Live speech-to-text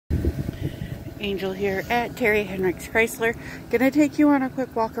Angel here at Terry Henricks Chrysler. Gonna take you on a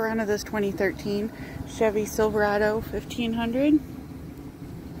quick walk around of this 2013 Chevy Silverado 1500.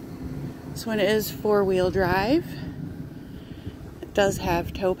 This one is four-wheel drive. It does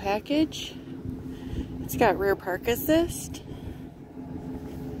have tow package. It's got rear park assist.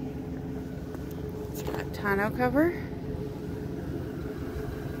 It's got tonneau cover.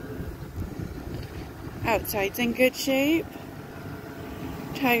 Outside's in good shape.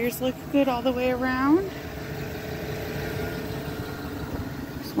 Tires look good all the way around.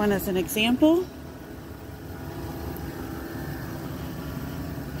 This one is an example.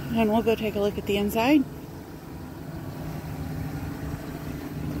 And we'll go take a look at the inside.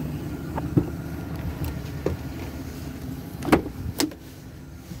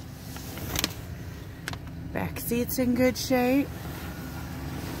 Back seat's in good shape.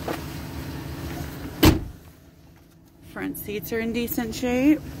 Front seats are in decent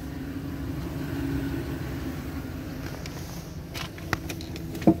shape.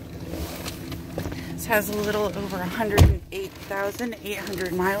 This has a little over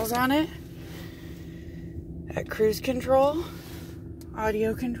 108,800 miles on it. At cruise control,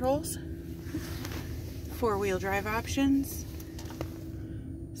 audio controls, four-wheel drive options,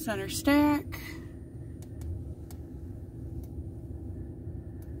 center stack.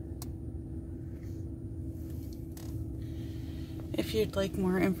 If you'd like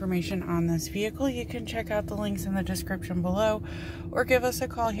more information on this vehicle, you can check out the links in the description below or give us a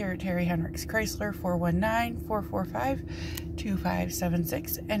call here at Terry Henricks Chrysler,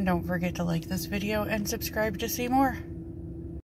 419-445-2576. And don't forget to like this video and subscribe to see more.